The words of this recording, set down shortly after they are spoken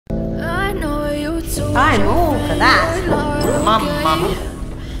I'm all for that. Mama.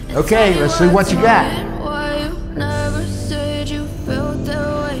 Okay, let's see what you got.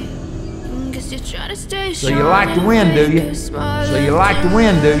 So you like the wind, do you? So you like the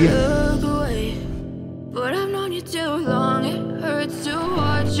wind, do you? But I've known you too long. It hurts to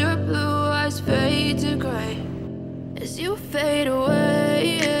watch your blue eyes fade to gray as you fade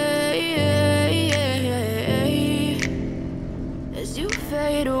away. As you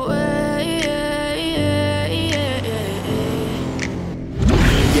fade away.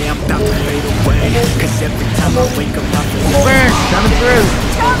 Yeah, I'm about to fade away. Cause every time I wake up, I feel Burn, coming through.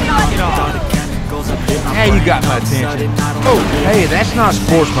 Hey, you got my attention. Oh, hey, that's not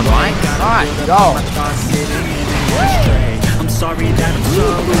sportsmanlike. All right, dog. I'm sorry that I'm so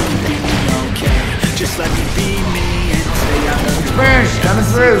okay. Just let me be me and stay out of your Burn, coming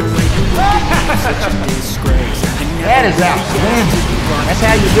through. That is outstanding. That's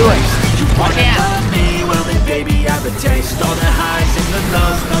how you do it. Watch out. Well then baby I have a taste. All the highs and the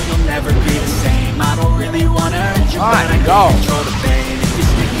lows. No, you'll never be the same. I don't really wanna hurt you, but I can't control the pain. If you're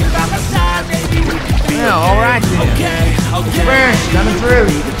sticking by my side, maybe we could be okay. Alright then. Okay. Burn, coming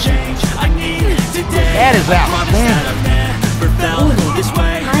through. The change I need today. That is outstanding. Never felt this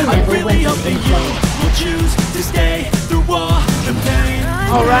way. I really hope that you will choose to stay through all the pain.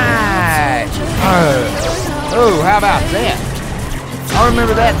 Alright. Oh, how about that? I'll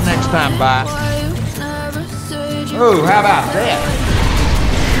remember that next time by. Oh, how about that?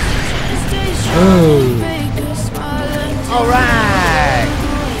 Oh. Alright.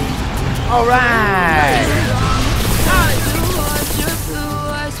 Alright.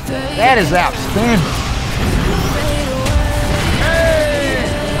 That is outstanding.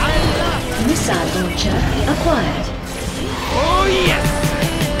 Missile launcher acquired. Oh, yes.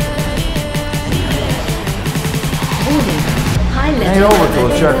 Warning. High level. Ain't over till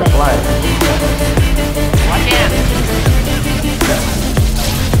the checker flag. Watch out.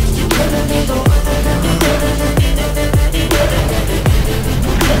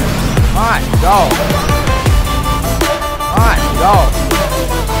 Alright, dog. Alright, dog.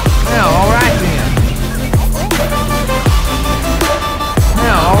 Now, alright then.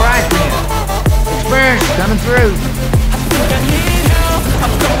 Now, alright then. Experience coming through. I need help.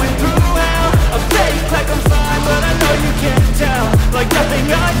 I'm going through hell. I'm fake like I'm fine, but I know you can't tell. Like nothing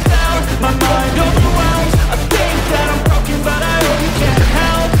I found, my mind overwhelms. I think that I'm broken, but I hope you can't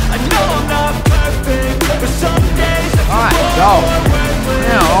help. I know I'm not perfect, but some days I Alright, dog.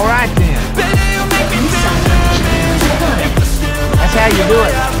 Now, alright then. That's how you do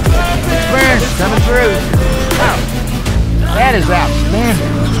it. Experience coming through. Wow. That is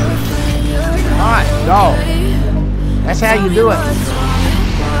outstanding. Alright, dog. That's how you do it.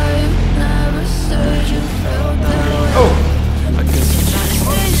 Oh.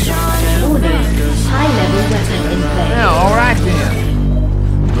 Warning. High level weapon in play. Now, alright then.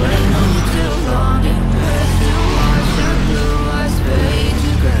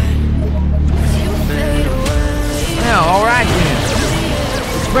 Now, alright then.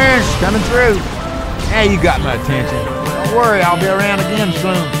 Experience coming through. Now you got my attention. Don't worry, I'll be around again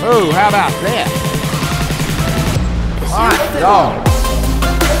soon. Oh, how about that? Alright, dog.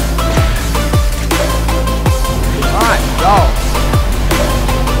 Alright, dog.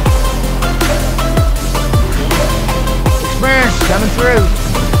 Experience coming through.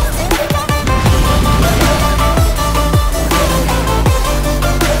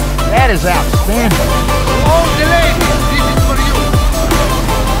 That is outstanding. Oh, the lady, this is for you.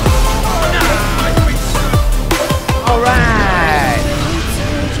 Alright.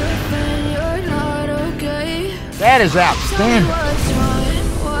 That is outstanding.